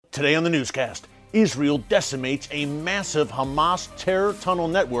Today on the newscast, Israel decimates a massive Hamas terror tunnel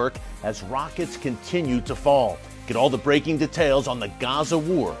network as rockets continue to fall. Get all the breaking details on the Gaza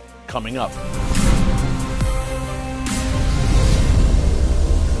war coming up.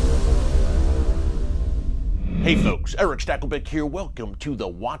 Hey folks, Eric Stakelbeck here. Welcome to the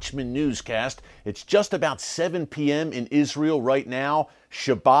Watchman Newscast. It's just about 7 p.m. in Israel right now.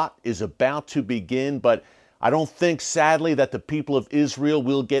 Shabbat is about to begin, but I don't think, sadly, that the people of Israel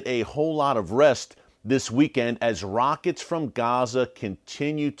will get a whole lot of rest this weekend as rockets from Gaza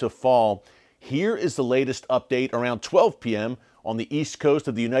continue to fall. Here is the latest update around 12 p.m. on the east coast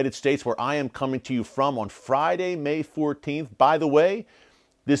of the United States, where I am coming to you from on Friday, May 14th. By the way,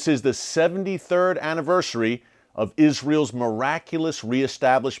 this is the 73rd anniversary of Israel's miraculous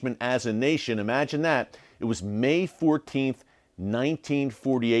reestablishment as a nation. Imagine that. It was May 14th,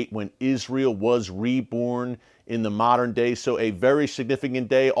 1948, when Israel was reborn in the modern day. So a very significant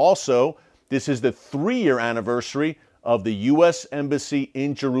day. Also, this is the 3-year anniversary of the U.S. Embassy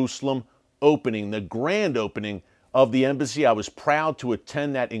in Jerusalem opening, the grand opening of the embassy. I was proud to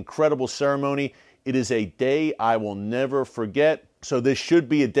attend that incredible ceremony. It is a day I will never forget. So this should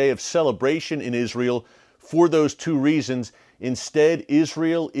be a day of celebration in Israel for those two reasons. Instead,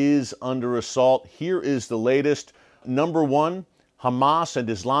 Israel is under assault. Here is the latest. Number one, Hamas and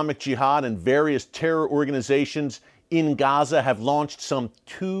Islamic Jihad and various terror organizations in Gaza have launched some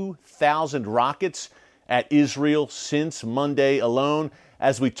 2,000 rockets at Israel since Monday alone.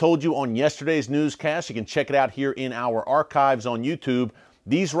 As we told you on yesterday's newscast, you can check it out here in our archives on YouTube.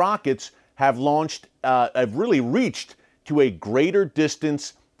 These rockets have really reached to a greater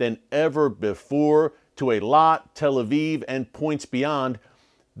distance than ever before, to Eilat, Tel Aviv, and points beyond.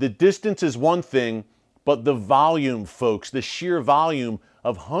 The distance is one thing, but the volume, folks, the sheer volume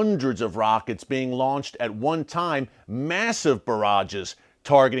of hundreds of rockets being launched at one time, massive barrages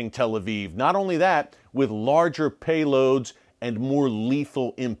targeting Tel Aviv. Not only that, with larger payloads and more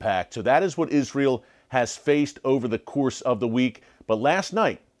lethal impact. So that is what Israel has faced over the course of the week. But last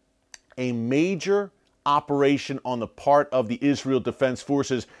night, a major operation on the part of the Israel Defense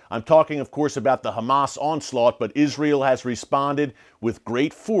Forces. I'm talking, of course, about the Hamas onslaught, but Israel has responded with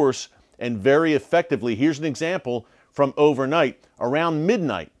great force and very effectively. Here's an example from overnight. Around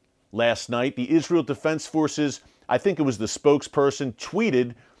midnight last night, the Israel Defense Forces, I think it was the spokesperson,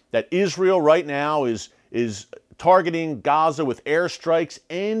 tweeted that Israel right now is targeting Gaza with airstrikes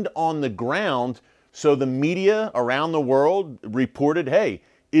and on the ground. So the media around the world reported, hey,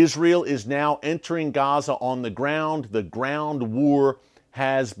 Israel is now entering Gaza on the ground. The ground war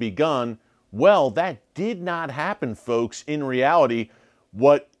has begun. Well, that did not happen, folks. In reality,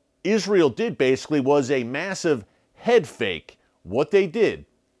 what Israel did basically was a massive head fake. What they did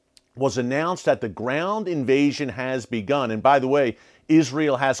was announce that the ground invasion has begun. And by the way,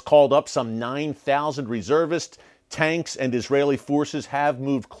 Israel has called up some 9,000 reservists. Tanks and Israeli forces have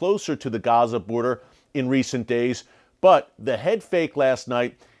moved closer to the Gaza border in recent days. But the head fake last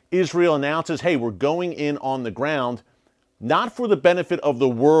night, Israel announces, hey, we're going in on the ground, not for the benefit of the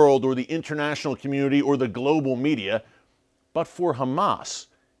world or the international community or the global media, but for Hamas.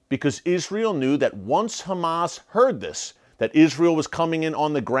 Because Israel knew that once Hamas heard this, that Israel was coming in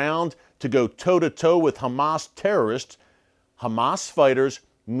on the ground to go toe-to-toe with Hamas terrorists, Hamas fighters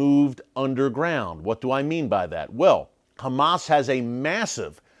moved underground. What do I mean by that? Well, Hamas has a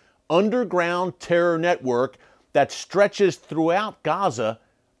massive underground terror network that stretches throughout Gaza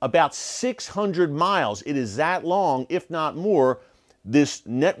about 600 miles. It is that long, if not more. This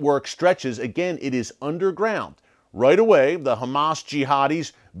network stretches. Again, it is underground. Right away, the Hamas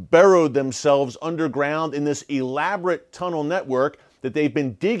jihadis burrowed themselves underground in this elaborate tunnel network that they've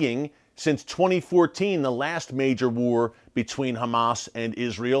been digging since 2014, the last major war between Hamas and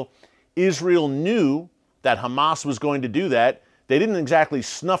Israel. Israel knew that Hamas was going to do that. They didn't exactly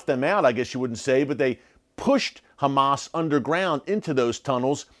snuff them out, I guess you wouldn't say, but they pushed Hamas underground into those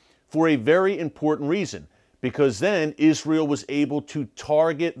tunnels for a very important reason, because then Israel was able to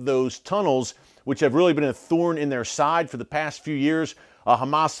target those tunnels, which have really been a thorn in their side for the past few years.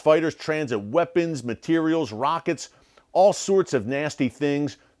 Hamas fighters transit weapons, materials, rockets, all sorts of nasty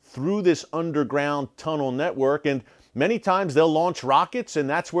things through this underground tunnel network. And many times they'll launch rockets, and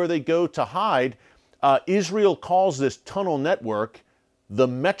that's where they go to hide. Israel calls this tunnel network the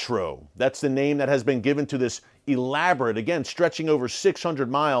Metro. That's the name that has been given to this elaborate, again, stretching over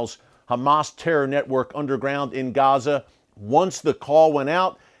 600 miles, Hamas terror network underground in Gaza. Once the call went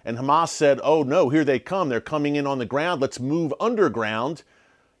out and Hamas said, oh no, here they come, they're coming in on the ground, let's move underground,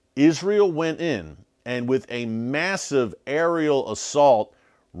 Israel went in and with a massive aerial assault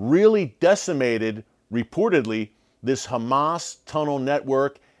really decimated, reportedly, this Hamas tunnel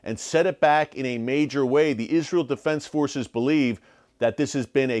network and set it back in a major way. The Israel Defense Forces believe that this has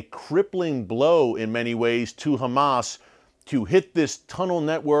been a crippling blow in many ways to Hamas to hit this tunnel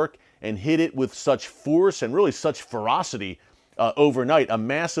network and hit it with such force and really such ferocity overnight. A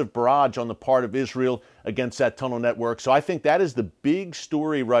massive barrage on the part of Israel against that tunnel network. So I think that is the big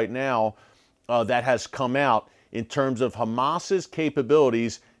story right now that has come out in terms of Hamas's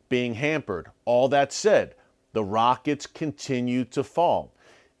capabilities being hampered. All that said, the rockets continue to fall,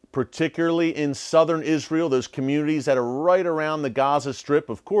 particularly in southern Israel, those communities that are right around the Gaza Strip.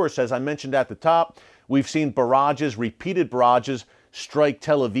 Of course, as I mentioned at the top, we've seen barrages, repeated barrages, strike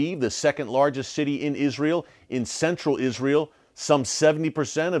Tel Aviv, the second largest city in Israel, in central Israel. Some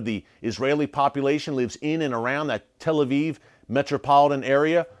 70% of the Israeli population lives in and around that Tel Aviv metropolitan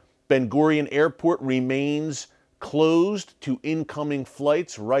area. Ben Gurion Airport remains closed to incoming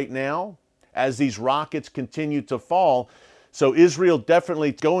flights right now as these rockets continue to fall. So Israel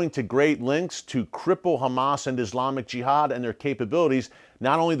definitely going to great lengths to cripple Hamas and Islamic Jihad and their capabilities,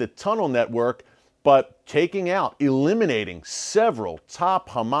 not only the tunnel network, but taking out, eliminating several top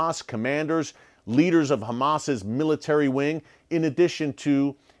Hamas commanders, leaders of Hamas's military wing, in addition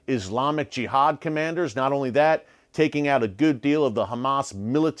to Islamic Jihad commanders. Not only that, taking out a good deal of the Hamas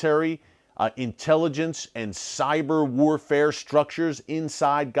military intelligence and cyber warfare structures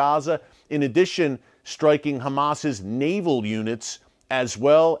inside Gaza. In addition, striking Hamas's naval units as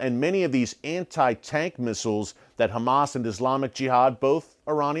well, and many of these anti-tank missiles that Hamas and Islamic Jihad, both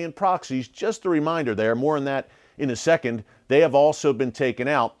Iranian proxies, just a reminder there, more on that in a second, they have also been taken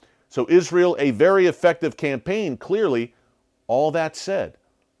out. So Israel, a very effective campaign, clearly. All that said,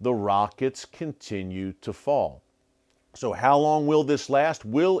 the rockets continue to fall. So how long will this last?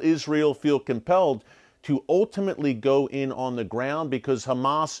 Will Israel feel compelled to ultimately go in on the ground? Because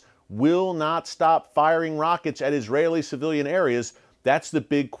Hamas will not stop firing rockets at Israeli civilian areas. That's the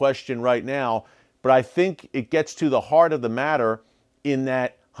big question right now. But I think it gets to the heart of the matter in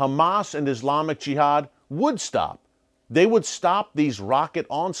that Hamas and Islamic Jihad would stop. They would stop these rocket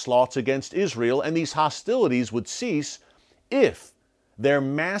onslaughts against Israel, and these hostilities would cease if their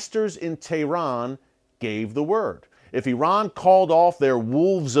masters in Tehran gave the word. If Iran called off their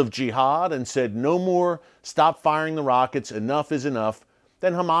wolves of jihad and said, no more, stop firing the rockets, enough is enough,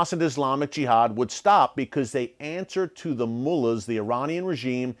 then Hamas and Islamic Jihad would stop because they answer to the mullahs, the Iranian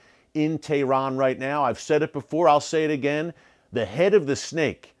regime in Tehran right now. I've said it before, I'll say it again. The head of the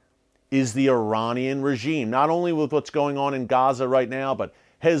snake is the Iranian regime, not only with what's going on in Gaza right now, but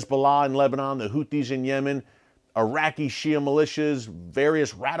Hezbollah in Lebanon, the Houthis in Yemen, Iraqi Shia militias,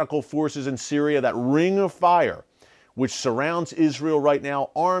 various radical forces in Syria, that ring of fire which surrounds Israel right now,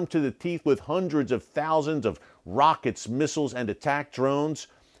 armed to the teeth with hundreds of thousands of rockets, missiles, and attack drones.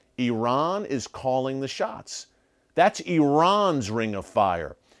 Iran is calling the shots. That's Iran's ring of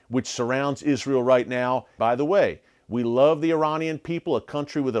fire, which surrounds Israel right now. By the way, we love the Iranian people, a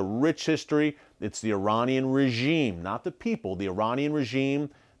country with a rich history. It's the Iranian regime, not the people, the Iranian regime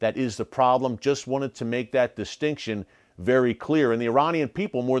that is the problem. Just wanted to make that distinction very clear. And the Iranian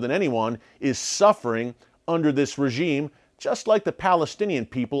people, more than anyone, is suffering under this regime, just like the Palestinian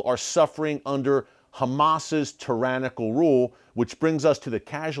people are suffering under Hamas's tyrannical rule, which brings us to the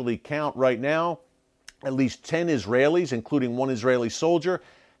casualty count right now. At least 10 Israelis, including one Israeli soldier,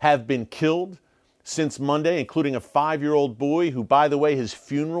 have been killed since Monday, including a 5-year-old boy who, by the way, his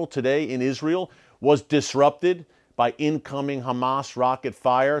funeral today in Israel was disrupted by incoming Hamas rocket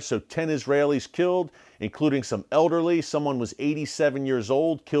fire. So 10 Israelis killed, including some elderly. Someone was 87 years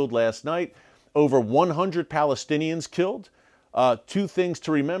old, killed last night. Over 100 Palestinians killed. Two things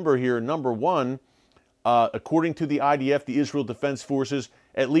to remember here. Number one, according to the IDF, the Israel Defense Forces,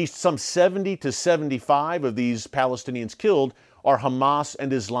 at least some 70 to 75 of these Palestinians killed are Hamas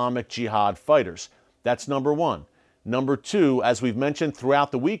and Islamic Jihad fighters. That's number one. Number two, as we've mentioned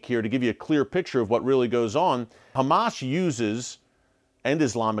throughout the week here, to give you a clear picture of what really goes on, Hamas uses, and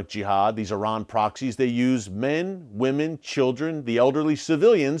Islamic Jihad, these Iran proxies, they use men, women, children, the elderly,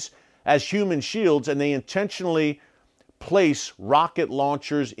 civilians as human shields, and they intentionally place rocket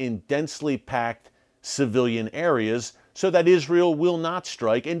launchers in densely packed civilian areas so that Israel will not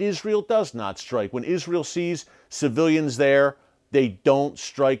strike, and Israel does not strike. When Israel sees civilians there, they don't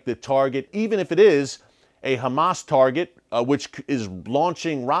strike the target, even if it is a Hamas target, which is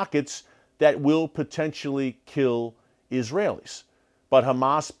launching rockets that will potentially kill Israelis. But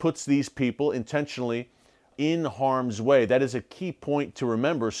Hamas puts these people intentionally in harm's way. That is a key point to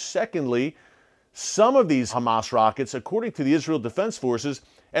remember. Secondly, some of these Hamas rockets, according to the Israel Defense Forces,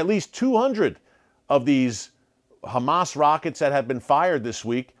 at least 200 of these Hamas rockets that have been fired this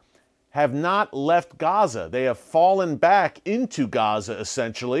week have not left Gaza. They have fallen back into Gaza,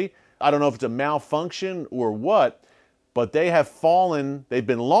 essentially. I don't know if it's a malfunction or what, but they have fallen. They've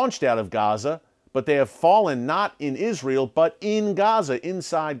been launched out of Gaza, but they have fallen not in Israel, but in Gaza,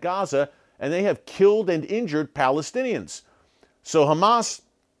 inside Gaza, and they have killed and injured Palestinians. So Hamas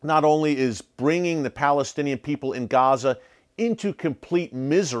not only is bringing the Palestinian people in Gaza into complete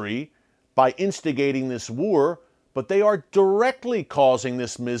misery by instigating this war, but they are directly causing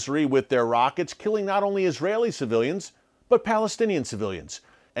this misery with their rockets, killing not only Israeli civilians, but Palestinian civilians.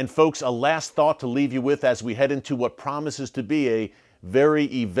 And folks, a last thought to leave you with as we head into what promises to be a very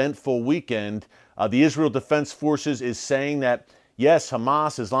eventful weekend. The Israel Defense Forces is saying that, yes,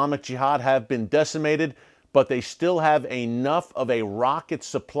 Hamas, Islamic Jihad have been decimated, but they still have enough of a rocket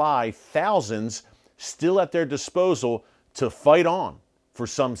supply, thousands, still at their disposal to fight on for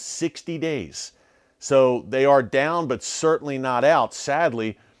some 60 days. So they are down, but certainly not out,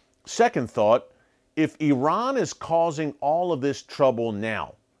 sadly. Second thought, if Iran is causing all of this trouble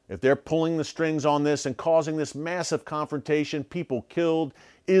now, if they're pulling the strings on this and causing this massive confrontation, people killed,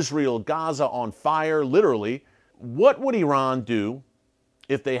 Israel, Gaza on fire, literally, what would Iran do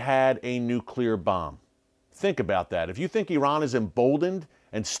if they had a nuclear bomb? Think about that. If you think Iran is emboldened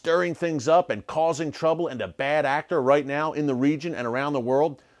and stirring things up and causing trouble and a bad actor right now in the region and around the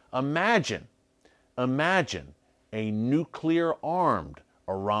world, imagine a nuclear-armed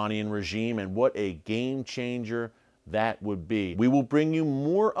Iranian regime and what a game changer that would be. We will bring you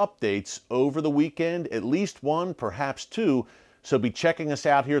more updates over the weekend, at least one, perhaps two. So be checking us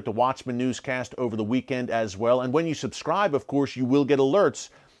out here at the Watchman Newscast over the weekend as well. And when you subscribe, of course, you will get alerts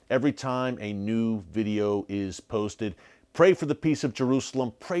every time a new video is posted. Pray for the peace of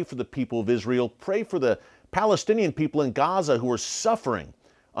Jerusalem. Pray for the people of Israel. Pray for the Palestinian people in Gaza who are suffering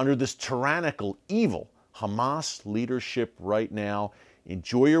under this tyrannical, evil Hamas leadership right now.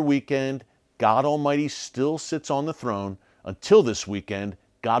 Enjoy your weekend. God Almighty still sits on the throne. Until this weekend,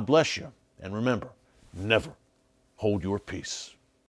 God bless you. And remember, never hold your peace.